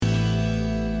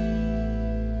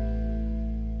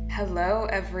Hello,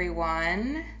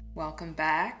 everyone. Welcome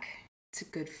back to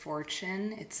Good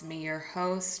Fortune. It's me, your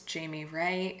host, Jamie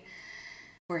Wright.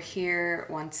 We're here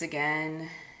once again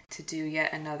to do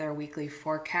yet another weekly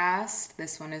forecast.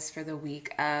 This one is for the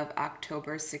week of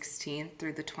October 16th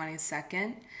through the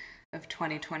 22nd of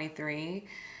 2023.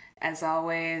 As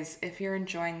always, if you're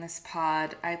enjoying this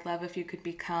pod, I'd love if you could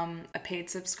become a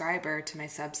paid subscriber to my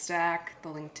Substack. The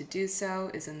link to do so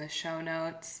is in the show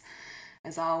notes.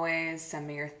 As always, send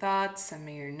me your thoughts, send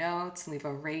me your notes, leave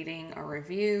a rating or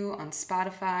review on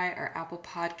Spotify or Apple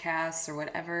Podcasts or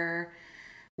whatever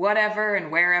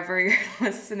and wherever you're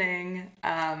listening.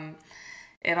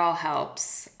 It all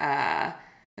helps.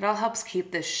 It all helps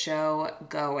keep this show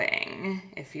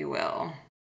going, if you will.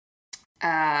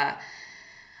 I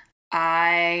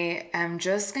am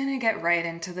just going to get right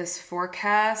into this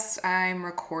forecast. I'm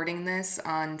recording this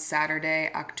on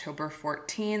Saturday, October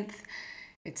 14th.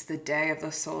 It's the day of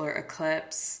the solar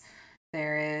eclipse.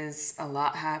 There is a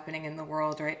lot happening in the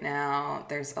world right now.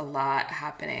 There's a lot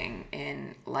happening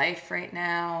in life right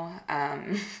now.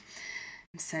 I'm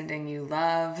sending you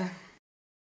love.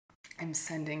 I'm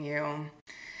sending you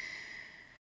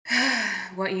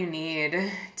what you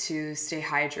need to stay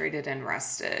hydrated and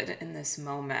rested in this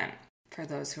moment for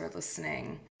those who are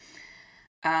listening.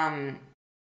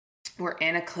 We're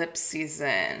in eclipse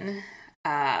season.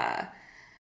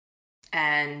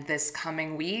 And this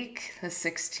coming week, the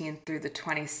 16th through the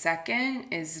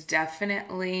 22nd, is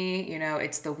definitely,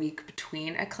 it's the week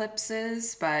between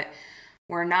eclipses, but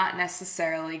we're not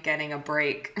necessarily getting a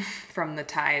break from the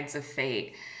tides of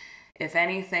fate. If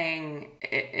anything,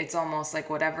 it's almost like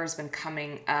whatever's been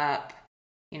coming up,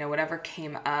 whatever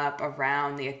came up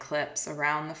around the eclipse,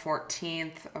 around the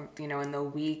 14th, in the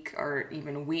week or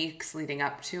even weeks leading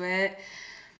up to it,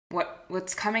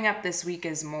 what's coming up this week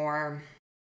is more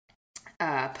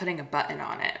putting a button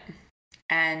on it.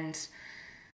 And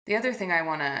the other thing I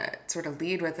want to sort of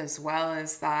lead with as well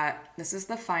is that this is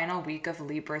the final week of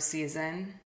Libra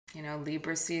season.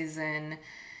 Libra season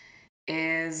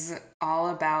is all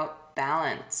about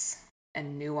balance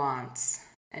and nuance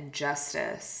and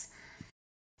justice.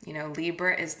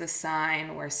 Libra is the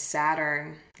sign where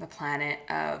Saturn, the planet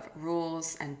of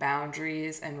rules and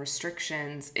boundaries and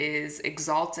restrictions, is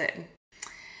exalted.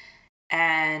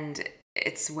 And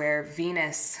it's where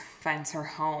Venus finds her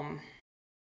home.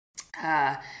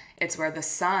 It's where the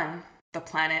sun, the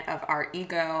planet of our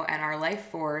ego and our life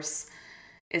force,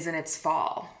 is in its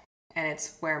fall. And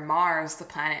it's where Mars, the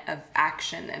planet of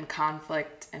action and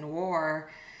conflict and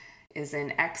war, is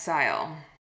in exile.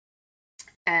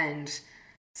 And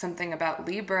something about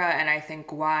Libra, and I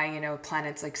think why,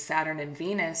 planets like Saturn and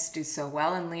Venus do so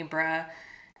well in Libra,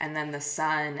 and then the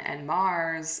sun and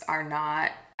Mars are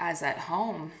not as at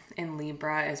home in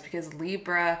Libra, is because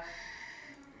Libra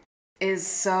is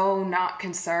so not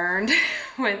concerned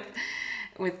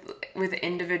with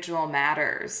individual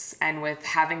matters and with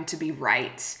having to be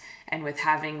right and with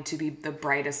having to be the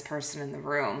brightest person in the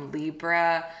room.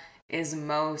 Libra is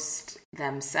most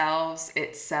themselves,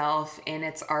 itself, in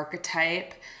its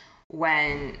archetype,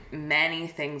 when many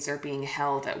things are being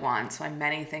held at once, when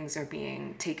many things are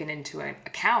being taken into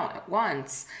account at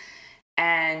once.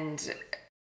 And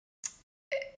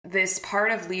this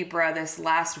part of Libra, this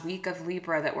last week of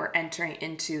Libra that we're entering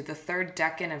into, the third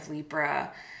decan of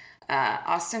Libra,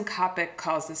 Austin Coppock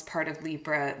calls this part of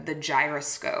Libra the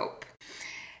gyroscope.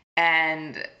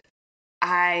 And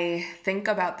I think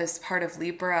about this part of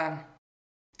Libra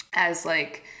as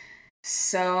like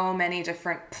so many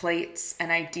different plates and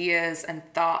ideas and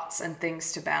thoughts and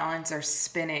things to balance are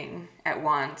spinning at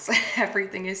once.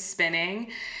 Everything is spinning.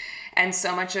 And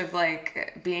so much of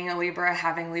like being a Libra,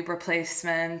 having Libra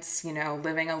placements,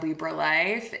 living a Libra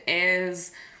life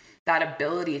is that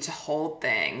ability to hold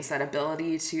things, that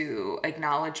ability to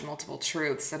acknowledge multiple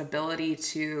truths, that ability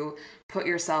to put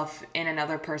yourself in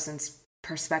another person's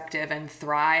perspective and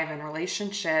thrive in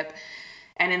relationship.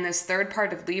 And in this third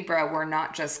part of Libra, we're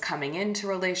not just coming into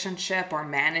relationship or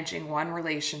managing one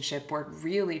relationship. We're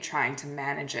really trying to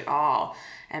manage it all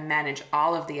and manage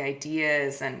all of the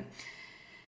ideas. And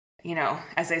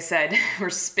as I said,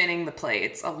 we're spinning the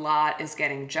plates. A lot is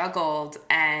getting juggled.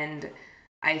 And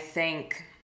I think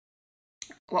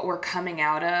what we're coming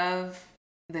out of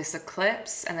this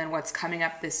eclipse and then what's coming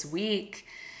up this week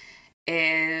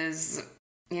is,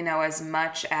 as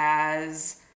much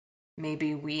as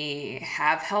maybe we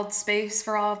have held space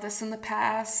for all of this in the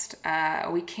past,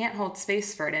 we can't hold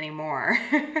space for it anymore.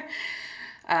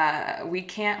 We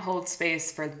can't hold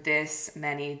space for this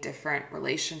many different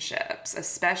relationships,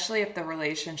 especially if the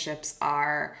relationships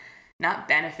are not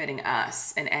benefiting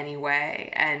us in any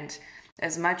way. And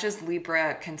as much as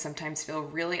Libra can sometimes feel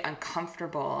really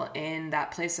uncomfortable in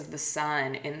that place of the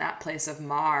sun, in that place of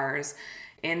Mars,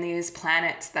 in these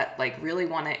planets that like really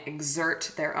want to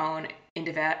exert their own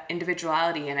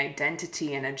individuality and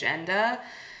identity and agenda,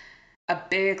 a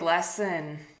big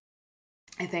lesson,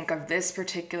 I think, of this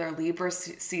particular Libra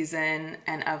season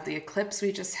and of the eclipse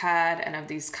we just had and of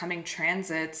these coming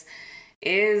transits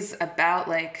is about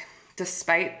like,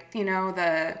 despite, you know,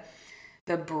 the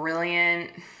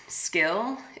brilliant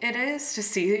skill it is to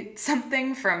see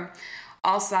something from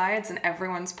all sides and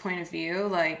everyone's point of view,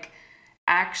 like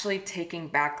actually taking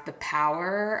back the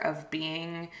power of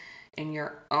being in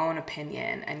your own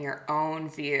opinion and your own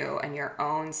view and your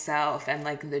own self, and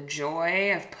like the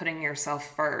joy of putting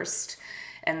yourself first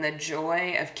and the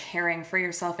joy of caring for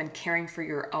yourself and caring for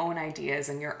your own ideas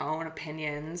and your own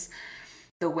opinions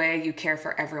the way you care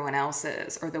for everyone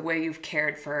else's, or the way you've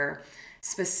cared for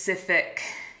specific,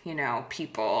 you know,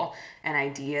 people and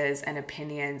ideas and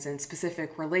opinions and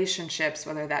specific relationships,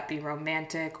 whether that be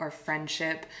romantic or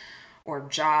friendship or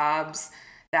jobs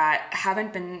that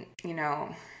haven't been, you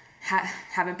know,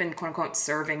 haven't been quote unquote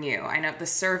serving you. I know the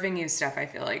serving you stuff, I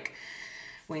feel like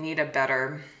we need a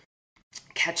better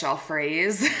catch-all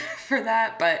phrase for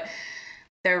that, but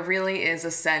there really is a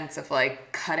sense of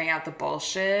like cutting out the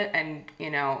bullshit and,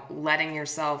 you know, letting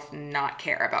yourself not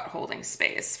care about holding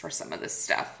space for some of this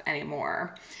stuff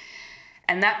anymore.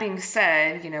 And that being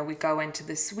said, you know, we go into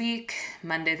this week,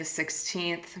 Monday the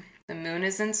 16th, the moon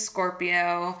is in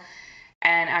Scorpio.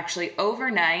 And actually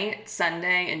overnight,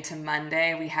 Sunday into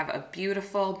Monday, we have a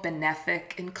beautiful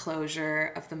benefic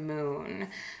enclosure of the moon.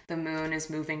 The moon is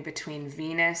moving between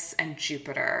Venus and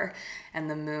Jupiter, and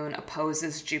the moon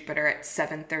opposes Jupiter at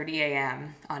 7:30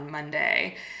 a.m. on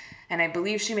Monday. And I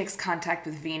believe she makes contact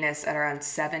with Venus at around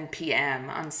 7 p.m.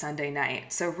 on Sunday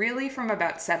night. So really from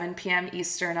about 7 p.m.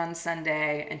 Eastern on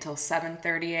Sunday until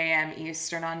 7:30 a.m.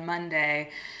 Eastern on Monday,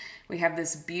 we have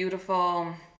this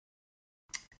beautiful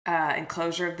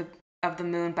enclosure of the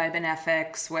moon by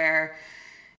benefics, where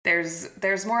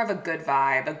there's more of a good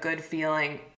vibe, a good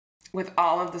feeling with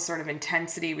all of the sort of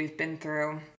intensity we've been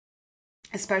through,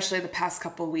 especially the past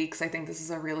couple weeks. I think this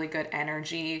is a really good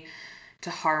energy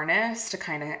to harness to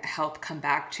kind of help come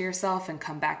back to yourself and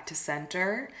come back to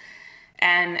center.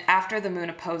 And after the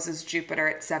moon opposes Jupiter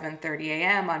at 7:30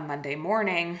 a.m. on Monday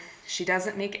morning, she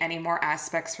doesn't make any more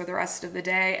aspects for the rest of the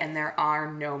day, and there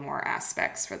are no more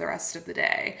aspects for the rest of the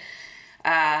day.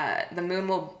 The moon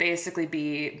will basically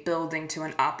be building to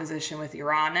an opposition with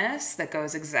Uranus that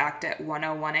goes exact at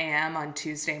 1:01 a.m. on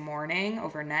Tuesday morning,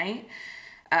 overnight.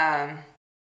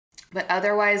 But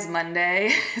otherwise,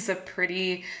 Monday is a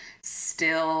pretty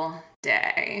still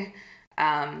day.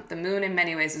 The moon in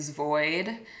many ways is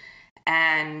void,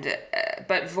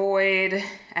 but void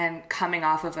and coming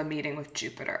off of a meeting with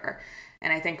Jupiter.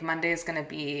 And I think Monday is going to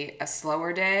be a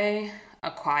slower day,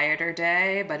 a quieter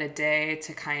day, but a day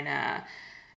to kind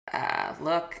of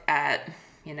look at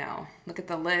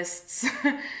the lists,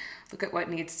 look at what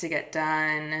needs to get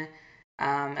done,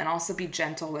 and also be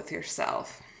gentle with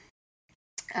yourself.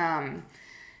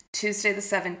 Tuesday the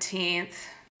 17th,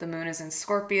 the moon is in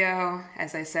Scorpio.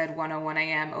 As I said, 1:01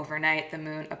 a.m. overnight, the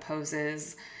moon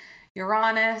opposes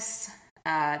Uranus.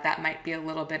 That might be a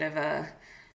little bit of a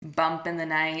bump in the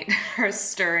night or a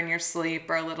stir in your sleep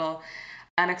or a little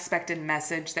unexpected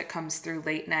message that comes through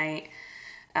late night.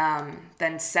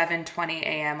 Then 7:20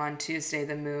 a.m. on Tuesday,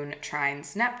 the moon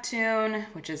trines Neptune,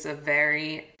 which is a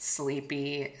very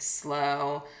sleepy,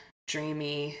 slow,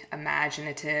 dreamy,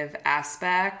 imaginative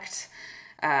aspect.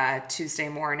 Tuesday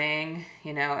morning,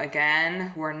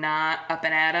 again, we're not up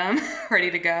and at 'em, ready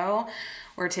to go.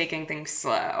 We're taking things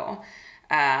slow.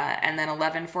 And then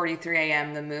 11:43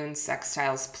 a.m., the moon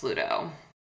sextiles Pluto.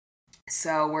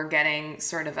 So we're getting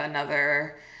sort of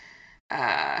another,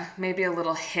 maybe a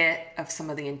little hit of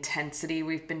some of the intensity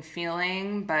we've been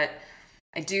feeling, but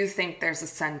I do think there's a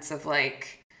sense of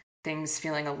like things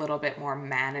feeling a little bit more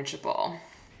manageable.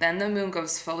 Then the moon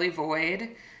goes fully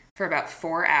void for about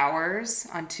 4 hours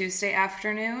on Tuesday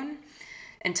afternoon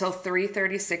until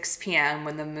 3:36 p.m.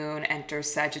 when the moon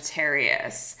enters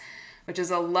Sagittarius, which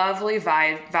is a lovely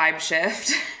vibe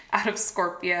shift out of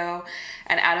Scorpio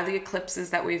and out of the eclipses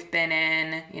that we've been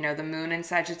in. The moon in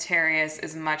Sagittarius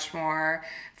is much more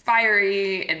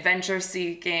fiery,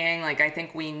 adventure-seeking. Like, I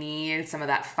think we need some of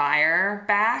that fire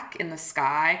back in the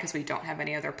sky because we don't have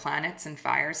any other planets in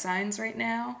fire signs right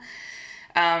now.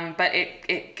 But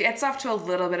it gets off to a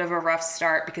little bit of a rough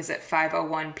start because at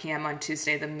 5:01 p.m. on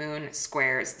Tuesday, the moon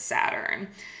squares Saturn.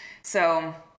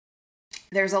 So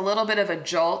there's a little bit of a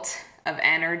jolt of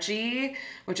energy,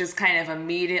 which is kind of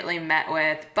immediately met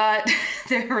with, but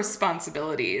there are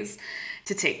responsibilities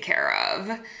to take care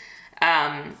of.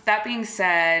 That being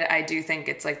said, I do think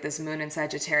it's like this moon in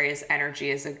Sagittarius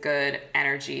energy is a good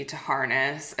energy to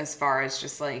harness as far as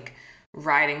just like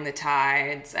riding the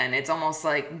tides. And it's almost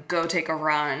like go take a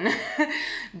run,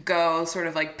 go sort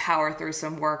of like power through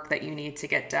some work that you need to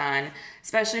get done,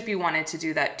 especially if you wanted to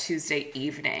do that Tuesday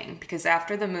evening, because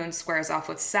after the moon squares off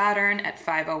with Saturn at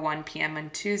 5:01 p.m.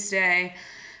 on Tuesday,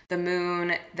 the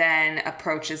moon then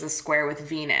approaches a square with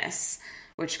Venus,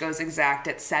 which goes exact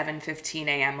at 7:15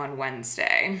 a.m. on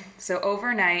Wednesday. So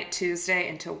overnight, Tuesday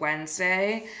into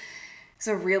Wednesday, it's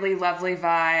a really lovely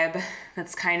vibe.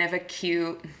 That's kind of a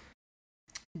cute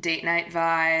date night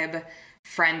vibe,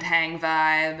 friend hang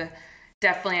vibe.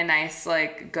 Definitely a nice,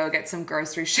 like, go get some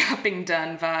grocery shopping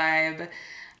done vibe.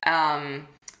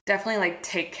 Definitely, like,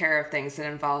 take care of things that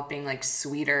involve being, like,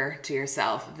 sweeter to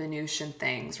yourself, Venusian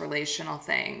things, relational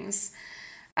things.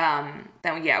 Then,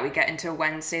 we get into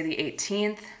Wednesday the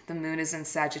 18th. The moon is in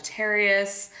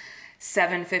Sagittarius.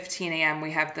 7:15 a.m.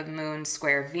 we have the moon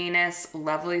square Venus.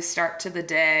 Lovely start to the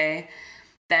day.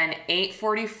 Then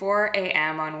 8:44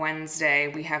 a.m. on Wednesday,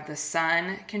 we have the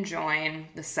sun conjoin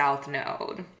the south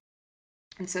node.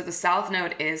 And so the south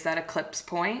node is that eclipse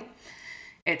point.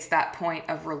 It's that point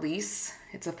of release.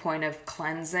 It's a point of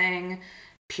cleansing,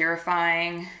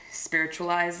 purifying,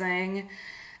 spiritualizing.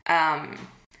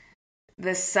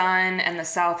 The sun and the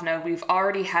south node, we've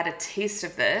already had a taste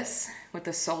of this with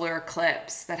the solar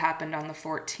eclipse that happened on the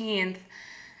 14th.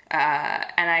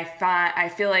 And I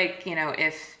feel like,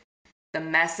 if the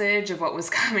message of what was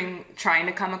trying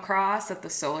to come across at the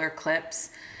solar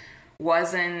eclipse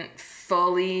wasn't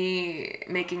fully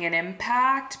making an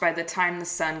impact by the time the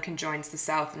sun conjoins the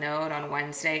south node on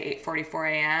Wednesday, 8:44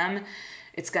 a.m.,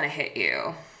 it's going to hit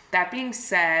you. That being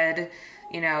said,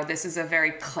 this is a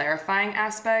very clarifying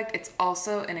aspect. It's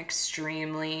also an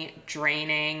extremely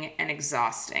draining and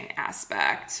exhausting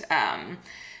aspect,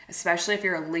 especially if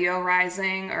you're a Leo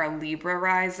rising or a Libra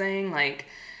rising. Like,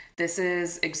 this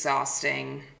is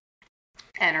exhausting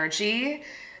energy.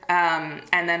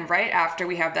 And then right after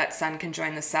we have that sun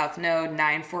conjoin the south node,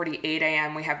 9:48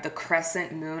 a.m., we have the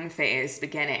crescent moon phase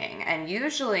beginning. And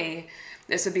usually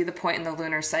this would be the point in the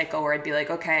lunar cycle where I'd be like,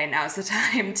 okay, now's the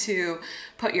time to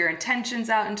put your intentions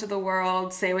out into the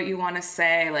world, say what you want to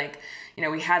say. Like,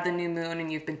 we had the new moon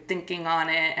and you've been thinking on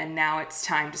it, and now it's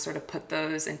time to sort of put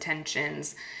those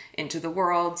intentions into the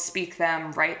world, speak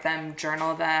them, write them,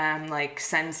 journal them, like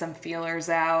send some feelers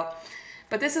out.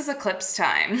 But this is eclipse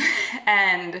time,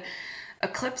 and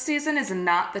eclipse season is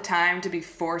not the time to be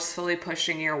forcefully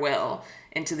pushing your will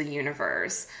into the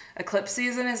universe. Eclipse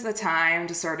season is the time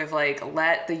to sort of like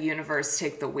let the universe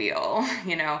take the wheel.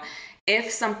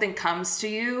 If something comes to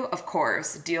you, of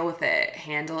course, deal with it,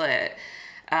 handle it,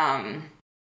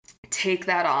 take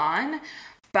that on.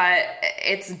 But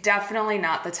it's definitely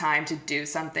not the time to do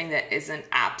something that isn't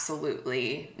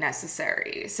absolutely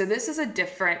necessary. So this is a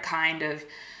different kind of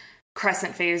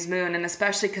crescent phase moon, and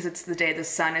especially because it's the day the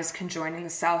sun is conjoining the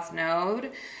south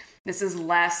node, this is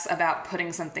less about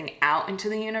putting something out into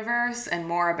the universe and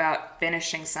more about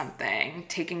finishing something,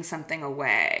 taking something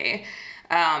away,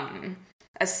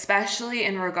 especially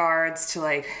in regards to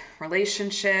like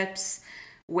relationships,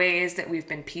 ways that we've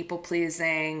been people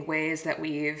pleasing, ways that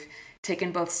we've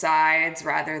taken both sides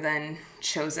rather than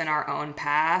chosen our own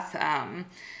path.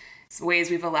 Ways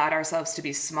we've allowed ourselves to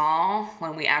be small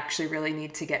when we actually really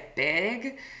need to get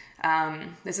big.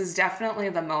 This is definitely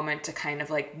the moment to kind of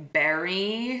like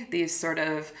bury these sort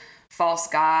of false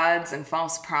gods and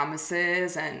false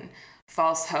promises and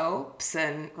false hopes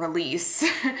and release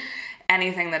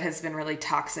anything that has been really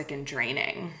toxic and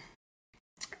draining.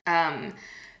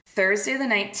 Thursday the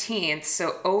 19th,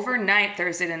 so overnight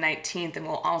Thursday the 19th, and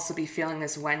we'll also be feeling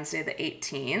this Wednesday the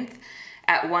 18th,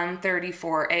 at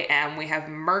 1:34 a.m., we have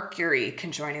Mercury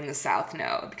conjoining the south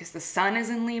node because the sun is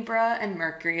in Libra and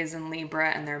Mercury is in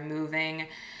Libra, and they're moving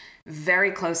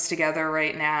very close together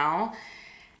right now.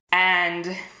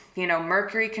 And,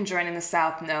 Mercury conjoining the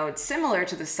south node, similar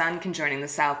to the sun conjoining the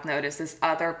south node, is this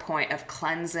other point of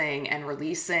cleansing and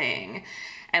releasing.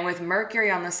 And with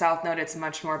Mercury on the south node, it's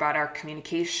much more about our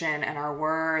communication and our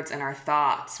words and our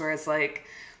thoughts, whereas like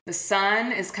the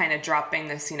sun is kind of dropping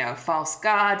this, false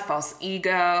god, false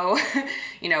ego,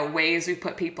 ways we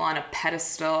put people on a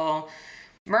pedestal.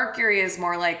 Mercury is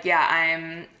more like,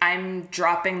 I'm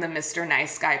dropping the Mr.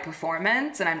 Nice Guy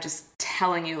performance and I'm just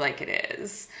telling you like it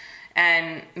is.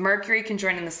 And Mercury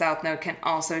conjoining the south node can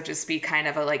also just be kind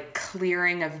of a like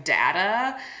clearing of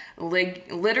data,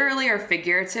 literally or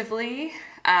figuratively.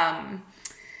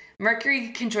 Mercury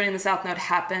conjoining the South Node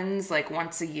happens like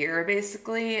once a year,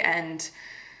 basically. And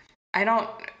I don't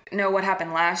know what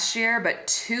happened last year, but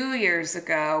 2 years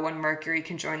ago when Mercury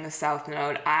conjoined the South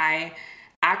Node, I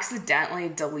accidentally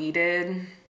deleted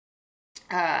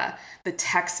the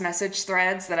text message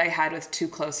threads that I had with two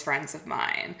close friends of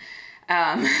mine.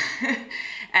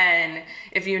 And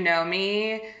if you know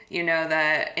me, you know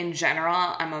that in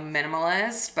general, I'm a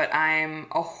minimalist, but I'm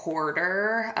a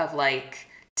hoarder of like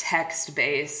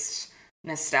text-based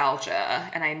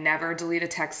nostalgia. And I never delete a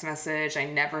text message. I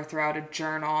never throw out a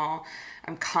journal.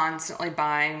 I'm constantly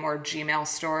buying more Gmail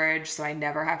storage, so I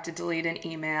never have to delete an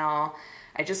email.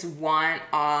 I just want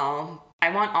all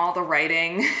the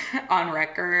writing on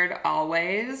record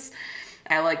always.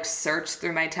 I like search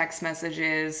through my text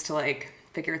messages to like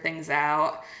figure things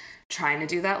out. Trying to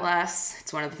do that less.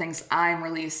 It's one of the things I'm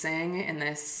releasing in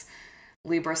this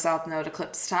Libra South Node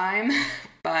eclipse time.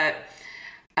 But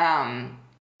I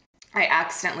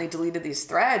accidentally deleted these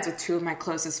threads with two of my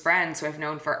closest friends who I've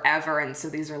known forever. And so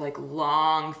these are like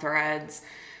long threads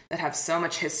that have so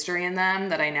much history in them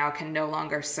that I now can no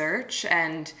longer search.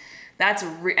 And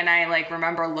and I like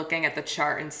remember looking at the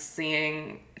chart and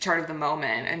seeing chart of the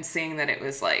moment and seeing that it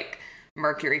was like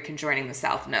Mercury conjoining the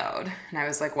South Node. And I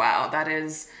was like, wow, that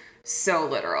is so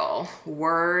literal.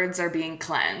 Words are being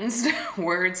cleansed.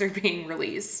 Words are being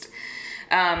released.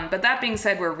 But that being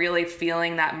said, we're really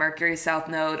feeling that Mercury South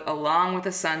Node along with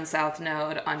the Sun South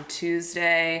Node on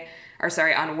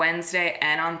Wednesday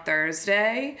and on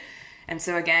Thursday. And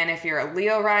so again, if you're a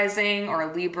Leo rising or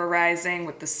a Libra rising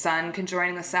with the Sun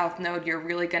conjoining the South Node, you're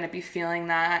really going to be feeling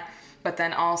that. But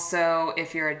then also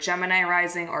if you're a Gemini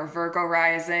rising or Virgo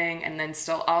rising, and then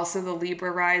still also the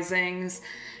Libra risings,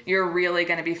 you're really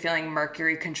going to be feeling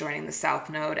Mercury conjoining the South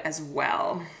Node as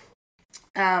well.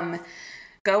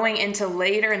 Going into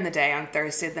later in the day on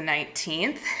Thursday the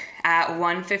 19th at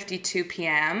 1:52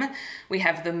 p.m., we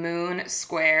have the Moon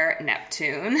square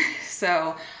Neptune.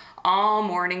 So all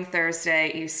morning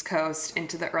Thursday, East Coast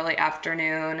into the early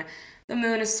afternoon, the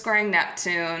Moon is squaring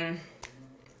Neptune.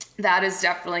 That is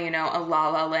definitely, a La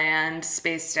La Land,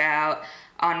 spaced out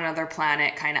on another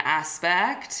planet kind of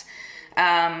aspect.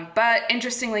 But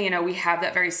interestingly, we have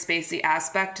that very spacey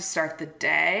aspect to start the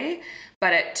day.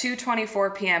 But at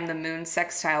 2:24 p.m., the Moon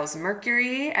sextiles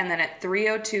Mercury. And then at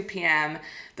 3:02 p.m.,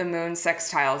 the Moon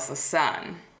sextiles the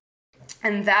Sun.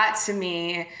 And that to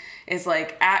me is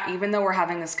like, even though we're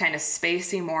having this kind of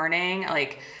spacey morning,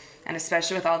 like, and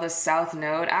especially with all this South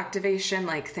Node activation,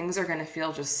 like things are going to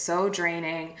feel just so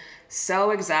draining,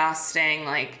 so exhausting.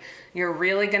 Like you're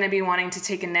really going to be wanting to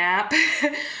take a nap.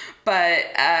 But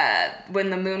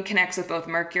when the Moon connects with both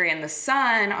Mercury and the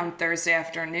Sun on Thursday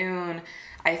afternoon,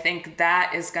 I think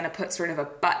that is going to put sort of a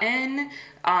button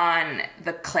on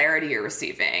the clarity you're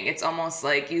receiving. It's almost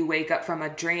like you wake up from a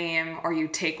dream, or you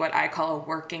take what I call a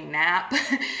working nap,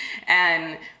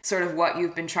 and sort of what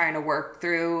you've been trying to work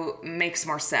through makes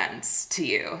more sense to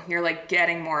you. You're like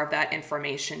getting more of that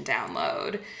information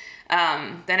download.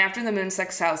 Then after the Moon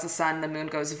sextiles the Sun, the Moon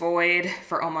goes void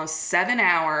for almost 7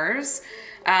 hours.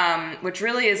 Which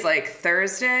really is like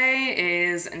Thursday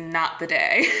is not the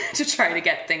day to try to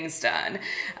get things done.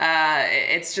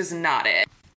 It's just not it.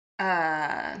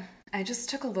 I just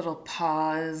took a little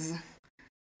pause.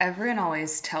 Everyone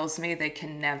always tells me they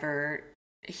can never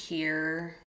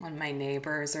hear when my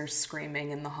neighbors are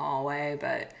screaming in the hallway,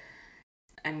 but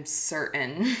I'm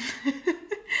certain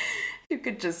you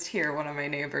could just hear one of my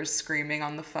neighbors screaming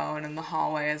on the phone in the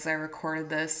hallway as I recorded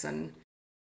this, and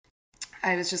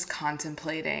I was just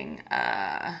contemplating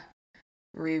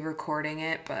re-recording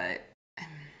it, but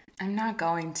I'm not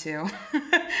going to.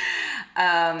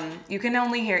 You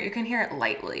can hear it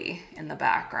lightly in the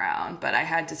background, but I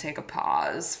had to take a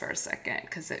pause for a second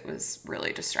because it was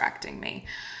really distracting me.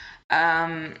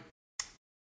 If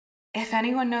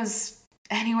anyone knows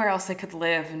anywhere else I could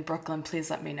live in Brooklyn, please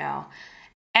let me know.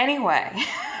 Anyway,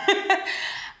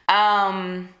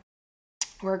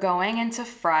 we're going into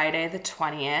Friday the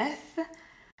 20th.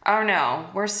 Oh no,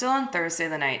 we're still on Thursday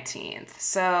the 19th.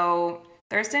 So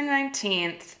Thursday the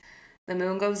 19th, the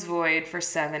Moon goes void for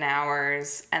 7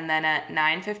 hours. And then at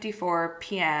 9:54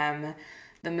 p.m.,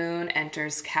 the Moon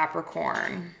enters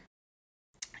Capricorn.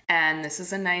 And this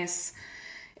is a nice,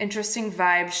 interesting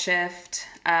vibe shift.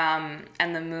 And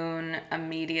the Moon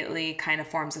immediately kind of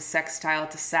forms a sextile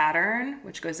to Saturn,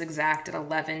 which goes exact at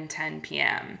 11:10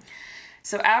 p.m.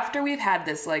 So after we've had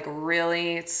this like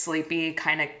really sleepy,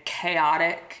 kind of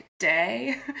chaotic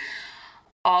day,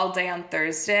 all day on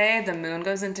Thursday, the Moon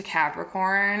goes into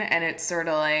Capricorn, and it's sort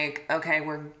of like, okay,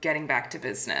 we're getting back to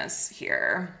business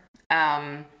here.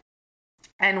 And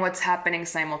what's happening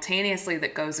simultaneously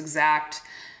that goes exact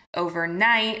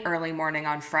overnight, early morning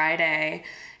on Friday,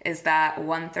 is that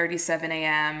 1:37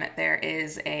 a.m. there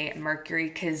is a Mercury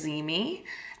cazimi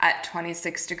at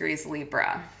 26 degrees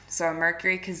Libra. So a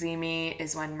Mercury cazimi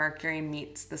is when Mercury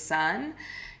meets the sun.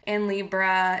 In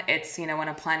Libra, it's, when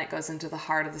a planet goes into the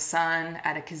heart of the sun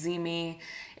at a cazimi,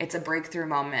 it's a breakthrough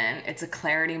moment, it's a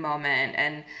clarity moment.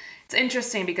 And it's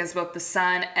interesting because both the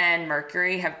sun and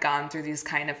Mercury have gone through these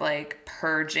kind of like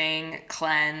purging,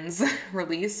 cleanse,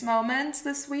 release moments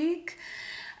this week.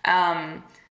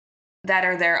 That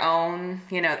are their own,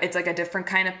 it's like a different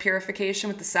kind of purification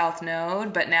with the South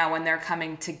Node. But now when they're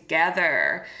coming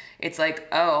together, it's like,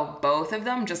 oh, both of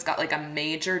them just got like a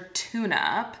major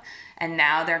tune-up. And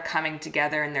now they're coming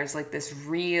together and there's like this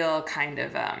real kind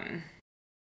of, I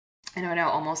don't know,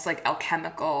 almost like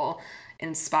alchemical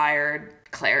inspired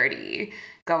clarity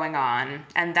going on.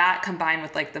 And that combined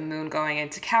with like the moon going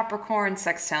into Capricorn,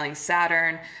 sextiling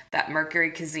Saturn, that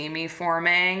Mercury cazimi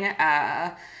forming,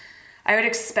 I would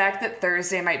expect that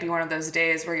Thursday might be one of those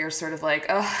days where you're sort of like,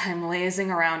 oh, I'm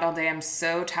lazing around all day, I'm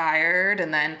so tired.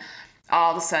 And then all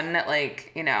of a sudden at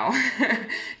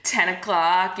 10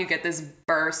 o'clock, you get this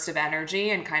burst of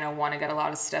energy and kind of want to get a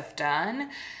lot of stuff done.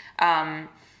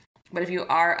 But if you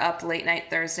are up late night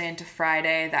Thursday into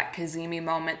Friday, that cazimi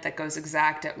moment that goes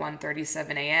exact at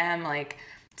 1:37 a.m.,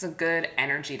 it's a good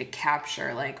energy to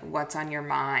capture, what's on your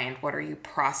mind, what are you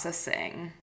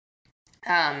processing?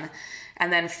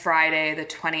 And then Friday the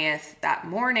 20th, that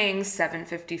morning,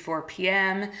 7:54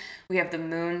 p.m., we have the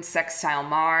moon sextile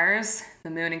Mars, the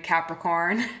moon in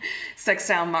Capricorn,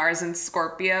 sextile Mars in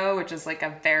Scorpio, which is like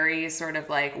a very sort of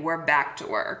we're back to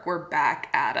work, we're back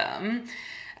at 'em.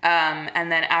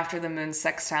 And then after the moon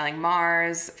sextiling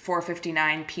Mars,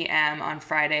 4:59 p.m. on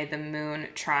Friday, the moon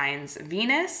trines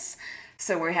Venus.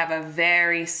 So we have a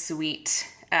very sweet,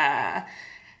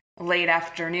 late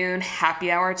afternoon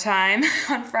happy hour time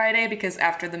on Friday, because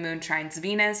after the moon trines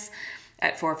Venus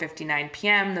at 4:59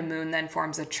 p.m., the moon then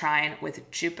forms a trine with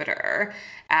Jupiter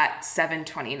at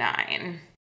 7:29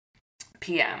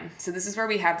 p.m. So this is where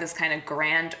we have this kind of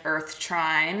grand Earth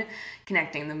trine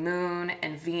connecting the moon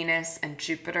and Venus and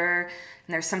Jupiter.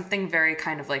 And there's something very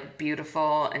kind of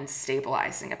beautiful and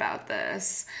stabilizing about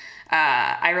this.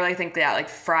 I really think that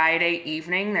Friday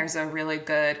evening, there's a really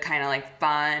good kind of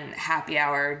fun happy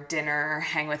hour dinner,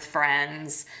 hang with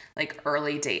friends,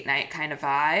 early date night kind of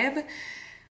vibe.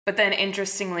 But then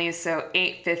interestingly, so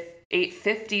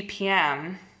 8:50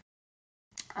 p.m.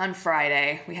 on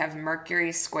Friday, we have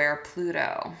Mercury square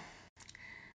Pluto.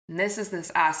 And this is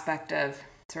this aspect of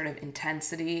sort of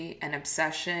intensity and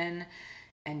obsession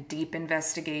and deep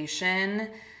investigation.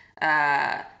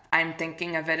 I'm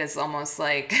thinking of it as almost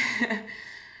like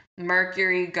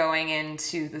Mercury going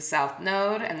into the South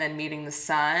Node and then meeting the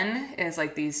sun is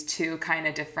these two kind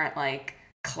of different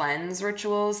cleanse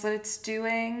rituals that it's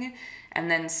doing. And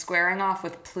then squaring off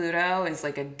with Pluto is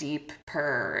a deep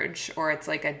purge, or it's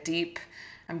a deep,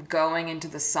 I'm going into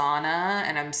the sauna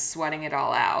and I'm sweating it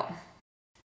all out.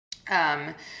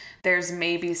 There's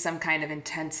maybe some kind of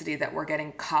intensity that we're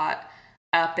getting caught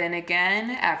up in again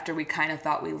after we kind of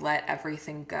thought we let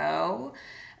everything go.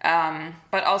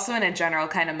 But also in a general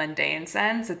kind of mundane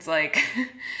sense, it's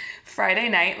Friday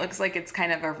night looks like it's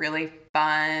kind of a really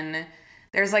fun,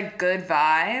 there's good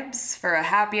vibes for a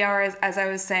happy hour, as I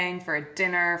was saying, for a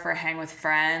dinner, for a hang with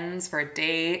friends, for a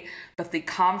date, but the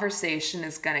conversation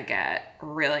is going to get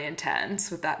really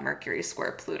intense with that Mercury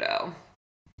square Pluto.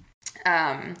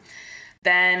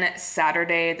 Then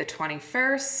Saturday the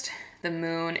 21st, the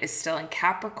moon is still in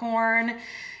Capricorn,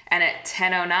 and at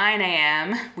 10:09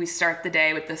 a.m., we start the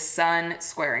day with the sun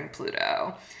squaring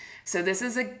Pluto. So this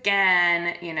is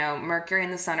again, Mercury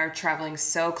and the sun are traveling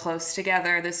so close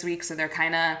together this week, so they're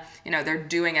kind of, they're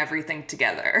doing everything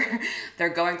together. They're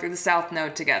going through the South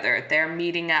Node together, they're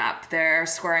meeting up, they're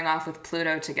squaring off with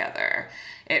Pluto together.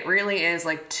 It really is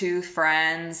two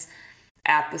friends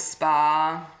at the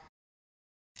spa,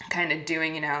 kind of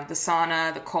doing, the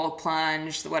sauna, the cold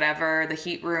plunge, whatever, the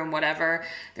heat room, whatever.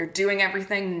 They're doing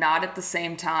everything not at the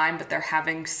same time, but they're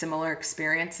having similar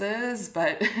experiences.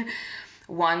 But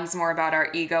one's more about our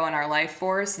ego and our life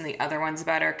force, and the other one's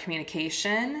about our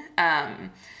communication.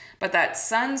 But that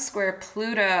sun square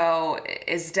Pluto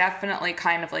is definitely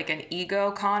kind of an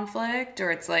ego conflict, or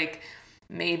it's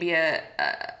maybe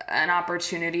an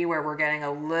opportunity where we're getting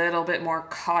a little bit more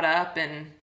caught up in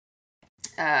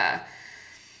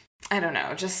I don't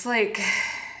know, just the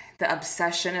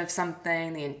obsession of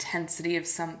something, the intensity of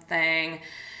something,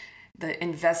 the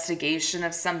investigation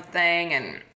of something.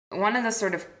 And one of the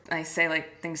sort of, I say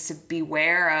things to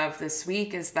beware of this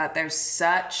week is that there's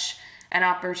such an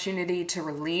opportunity to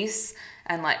release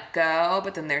and let go,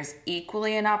 but then there's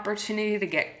equally an opportunity to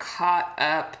get caught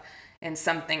up in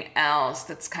something else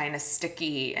that's kind of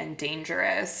sticky and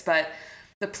dangerous. But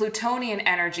the Plutonian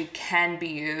energy can be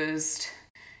used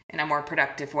in a more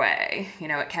productive way. You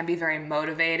know, it can be very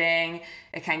motivating.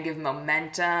 It can give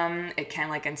momentum. It can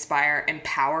like inspire,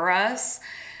 empower us.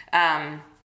 And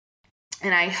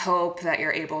I hope that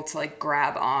you're able to like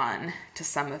grab on to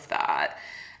some of that.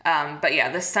 But yeah,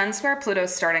 the Sun square Pluto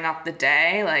starting off the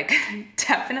day, like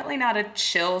definitely not a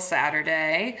chill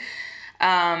Saturday.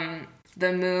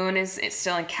 The moon is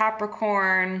still in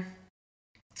Capricorn,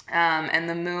 and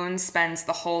the moon spends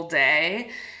the whole day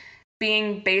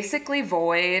being basically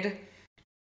void,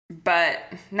 but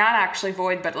not actually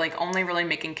void, but like only really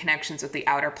making connections with the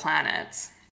outer planets.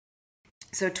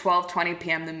 So 12:20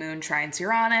 p.m. the moon trines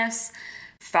Uranus,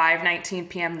 5:19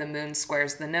 p.m. the moon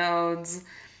squares the nodes,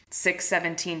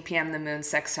 6:17 p.m. the moon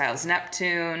sextiles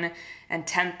Neptune, and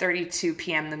 10:32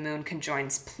 p.m. the moon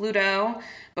conjoins Pluto,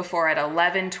 before at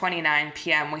 11:29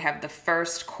 p.m. we have the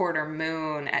first quarter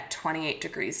moon at 28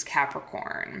 degrees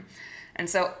Capricorn. And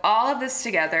so all of this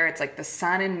together, it's like the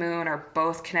sun and moon are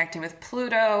both connecting with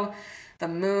Pluto. The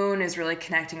moon is really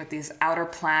connecting with these outer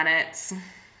planets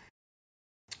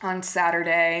on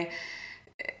Saturday,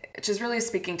 which is really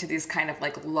speaking to these kind of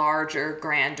like larger,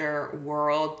 grander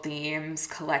world themes,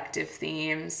 collective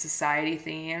themes, society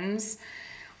themes.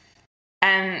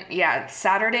 And yeah,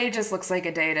 Saturday just looks like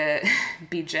a day to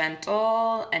be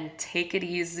gentle and take it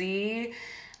easy.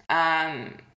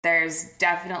 There's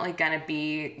definitely going to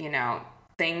be, you know,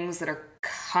 things that are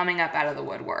coming up out of the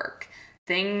woodwork,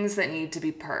 things that need to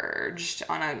be purged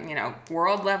on a, you know,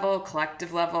 world level,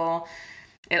 collective level.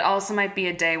 It also might be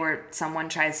a day where someone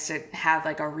tries to have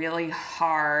like a really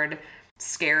hard,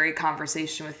 scary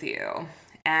conversation with you.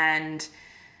 And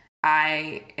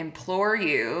I implore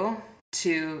you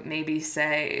to maybe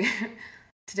say,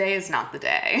 today is not the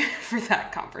day for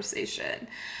that conversation.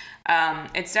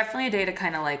 It's definitely a day to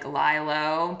kind of like lie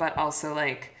low, but also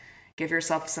like give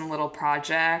yourself some little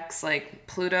projects. Like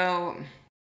Pluto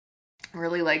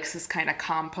really likes this kind of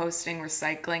composting,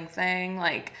 recycling thing.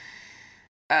 Like,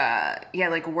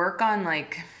 like work on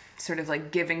like sort of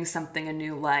like giving something a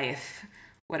new life,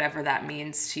 whatever that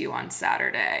means to you on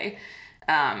Saturday.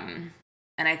 And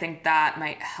I think that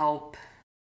might help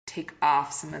take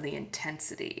off some of the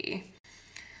intensity.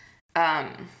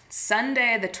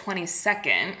 Sunday, the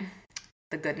 22nd,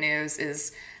 the good news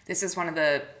is this is one of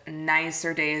the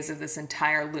nicer days of this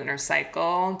entire lunar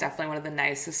cycle. Definitely one of the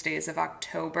nicest days of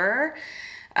October.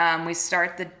 We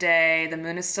start the day, the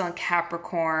moon is still in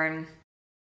Capricorn.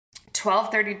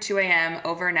 12:32 a.m.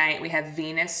 overnight, we have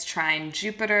Venus trine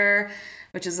Jupiter,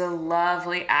 which is a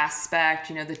lovely aspect.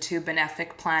 You know, the two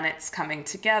benefic planets coming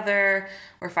together.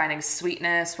 We're finding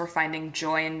sweetness, we're finding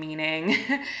joy and meaning,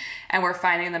 and we're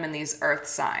finding them in these earth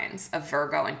signs of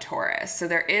Virgo and Taurus. So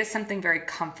there is something very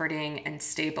comforting and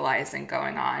stabilizing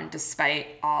going on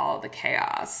despite all the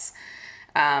chaos.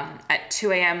 At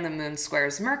 2 a.m., the moon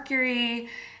squares Mercury,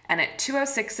 and at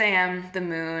 2:06 a.m., the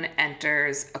moon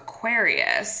enters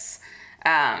Aquarius.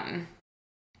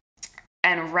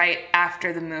 And right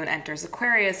after the moon enters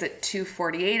Aquarius at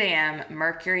 2:48 a.m.,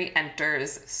 Mercury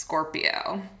enters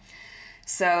Scorpio.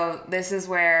 So this is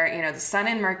where, you know, the sun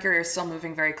and Mercury are still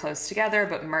moving very close together,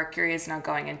 but Mercury is now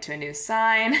going into a new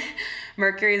sign.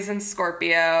 Mercury is in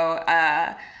Scorpio.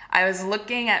 I was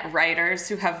looking at writers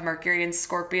who have Mercury in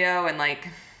Scorpio, and like,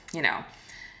 you know,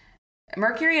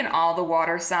 Mercury in all the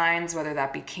water signs, whether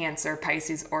that be Cancer,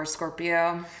 Pisces, or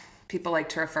Scorpio, people like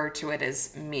to refer to it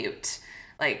as mute.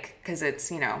 Like, because it's,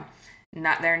 you know,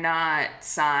 they're not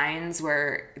signs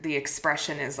where the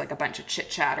expression is like a bunch of chit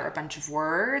chat or a bunch of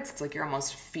words. It's like you're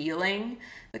almost feeling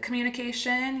the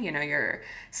communication, you know, you're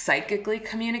psychically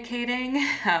communicating.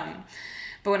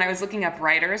 But when I was looking up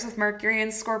writers with Mercury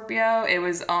and Scorpio, it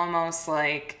was almost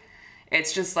like,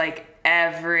 it's just like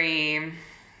every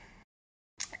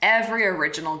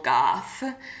original goth,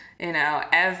 you know,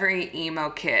 every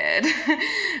emo kid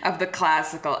of the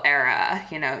classical era,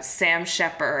 you know, Sam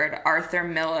Shepard, Arthur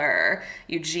Miller,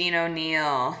 Eugene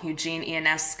O'Neill, Eugene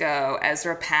Ionesco,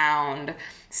 Ezra Pound,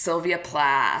 Sylvia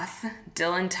Plath,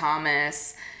 Dylan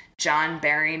Thomas, John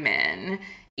Berryman,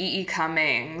 E.E.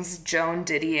 Cummings, Joan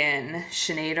Didion,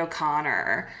 Sinead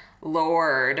O'Connor,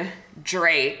 Lorde,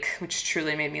 Drake, which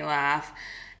truly made me laugh,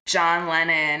 John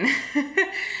Lennon,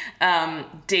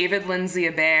 David Lindsay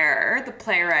Abaire, the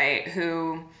playwright,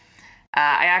 who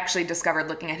I actually discovered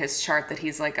looking at his chart that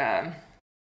he's like a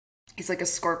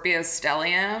Scorpio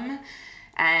stellium,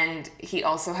 and he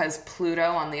also has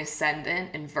Pluto on the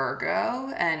ascendant in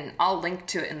Virgo, and I'll link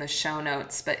to it in the show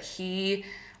notes, but he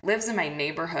lives in my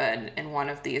neighborhood in one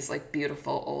of these like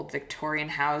beautiful old Victorian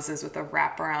houses with a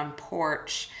wraparound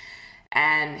porch.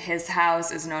 And his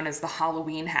house is known as the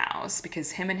Halloween house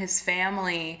because him and his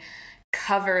family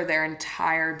cover their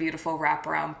entire beautiful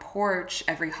wraparound porch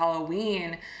every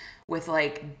Halloween with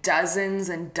like dozens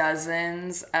and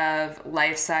dozens of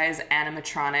life-size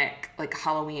animatronic like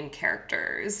Halloween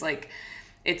characters. Like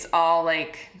it's all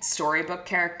like storybook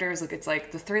characters. Like it's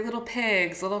like the Three Little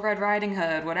Pigs, Little Red Riding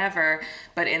Hood, whatever,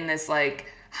 but in this like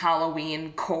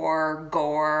Halloween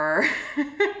gore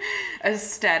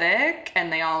aesthetic,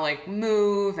 and they all like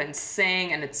move and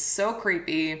sing, and it's so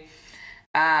creepy.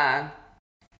 And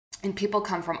people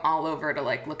come from all over to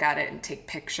like look at it and take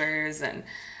pictures. And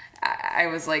I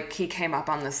was like, he came up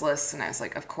on this list, and I was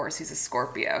like, of course he's a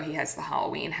Scorpio. He has the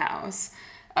Halloween house.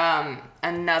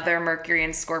 Another Mercury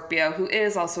in Scorpio who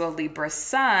is also a Libra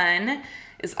sun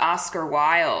is Oscar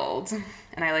Wilde.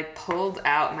 And I like pulled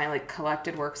out my like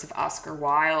collected works of Oscar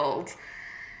Wilde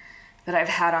that I've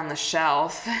had on the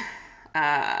shelf.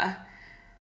 And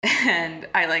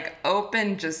I like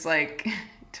opened just like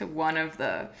to one of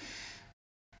the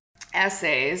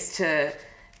essays to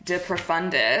De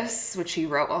Profundis, which he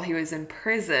wrote while he was in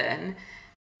prison.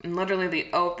 And literally the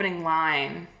opening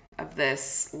line of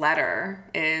this letter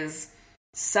is,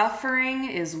 "Suffering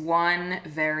is one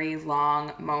very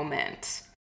long moment."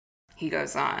 He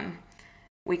goes on,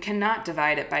 "We cannot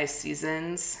divide it by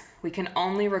seasons. We can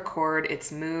only record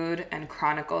its mood and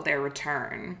chronicle their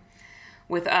return.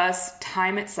 With us,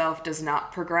 time itself does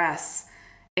not progress.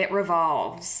 It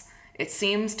revolves. It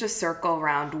seems to circle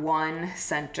round one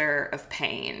center of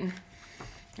pain."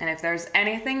 And if there's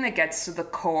anything that gets to the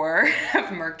core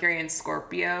of Mercury and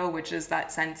Scorpio, which is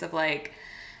that sense of like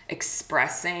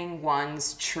expressing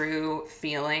one's true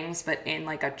feelings, but in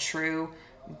like a true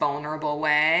vulnerable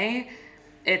way,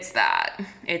 it's that.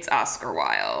 It's Oscar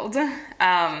Wilde.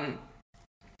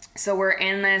 So we're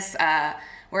in this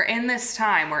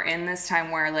time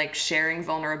where like sharing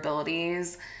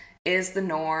vulnerabilities is the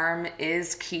norm,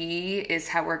 is key, is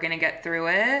how we're going to get through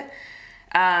it.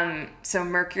 So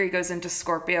Mercury goes into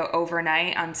Scorpio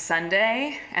overnight on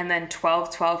Sunday, and then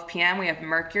 12 p.m. we have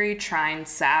Mercury trine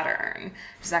Saturn,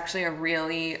 which is actually a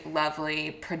really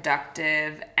lovely,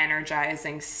 productive,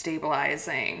 energizing,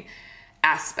 stabilizing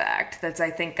aspect that's,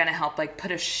 I think, going to help like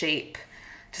put a shape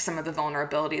to some of the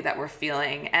vulnerability that we're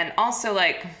feeling. And also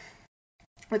like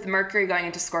with Mercury going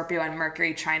into Scorpio and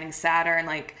Mercury trining Saturn,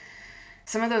 like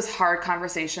some of those hard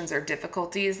conversations or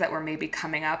difficulties that were maybe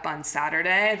coming up on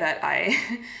Saturday that I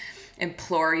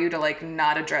implore you to like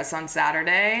not address on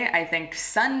Saturday. I think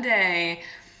Sunday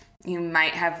you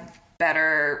might have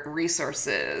better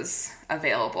resources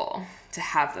available to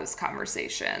have those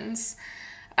conversations.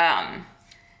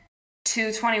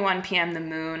 2:21 p.m. the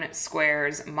moon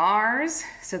squares Mars.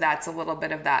 So that's a little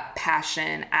bit of that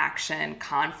passion, action,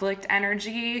 conflict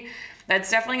energy.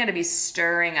 That's definitely going to be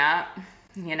stirring up,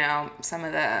 you know, some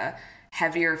of the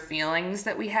heavier feelings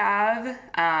that we have.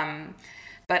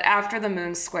 But after the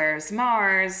moon squares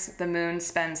Mars, the moon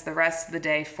spends the rest of the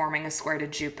day forming a square to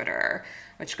Jupiter,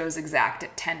 which goes exact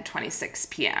at 10:26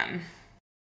 p.m.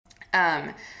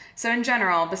 So in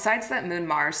general, besides that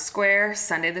moon-Mars square,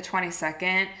 Sunday the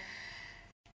 22nd,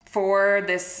 for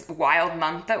this wild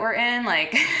month that we're in,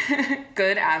 like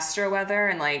good astro weather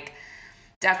and like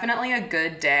definitely a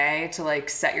good day to like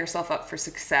set yourself up for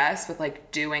success with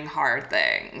like doing hard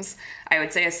things. I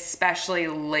would say especially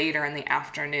later in the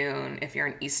afternoon if you're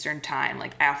in Eastern time,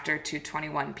 like after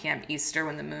 2:21 p.m. Eastern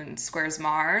when the moon squares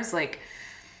Mars, like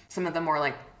some of the more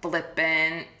like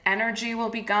flippant energy will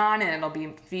be gone and it'll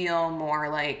feel more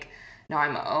like, no,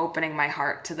 I'm opening my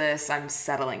heart to this, I'm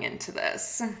settling into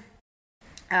this.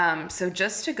 So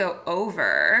just to go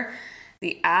over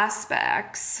the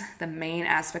aspects, the main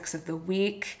aspects of the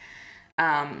week,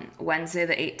 Wednesday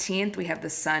the 18th, we have the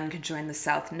Sun conjoin the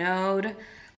South Node.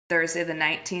 Thursday the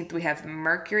 19th, we have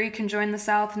Mercury conjoin the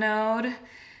South Node.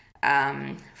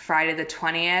 Friday the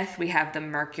 20th, we have the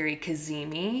Mercury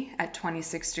Cazimi at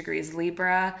 26 degrees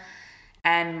Libra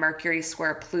and Mercury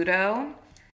square Pluto.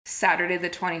 Saturday the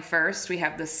 21st, we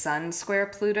have the Sun square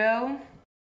Pluto.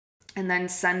 And then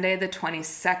Sunday the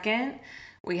 22nd,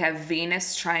 we have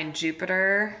Venus trine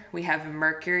Jupiter, we have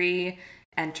Mercury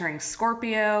entering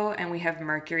Scorpio, and we have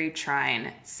Mercury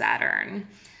trine Saturn.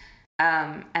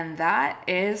 And that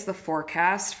is the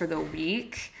forecast for the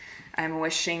week. I'm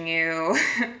wishing you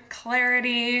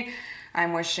clarity.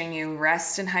 I'm wishing you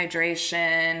rest and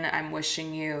hydration. I'm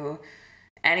wishing you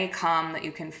any calm that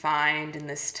you can find in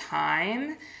this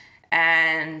time.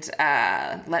 And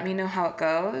let me know how it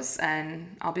goes,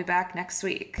 and I'll be back next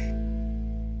week.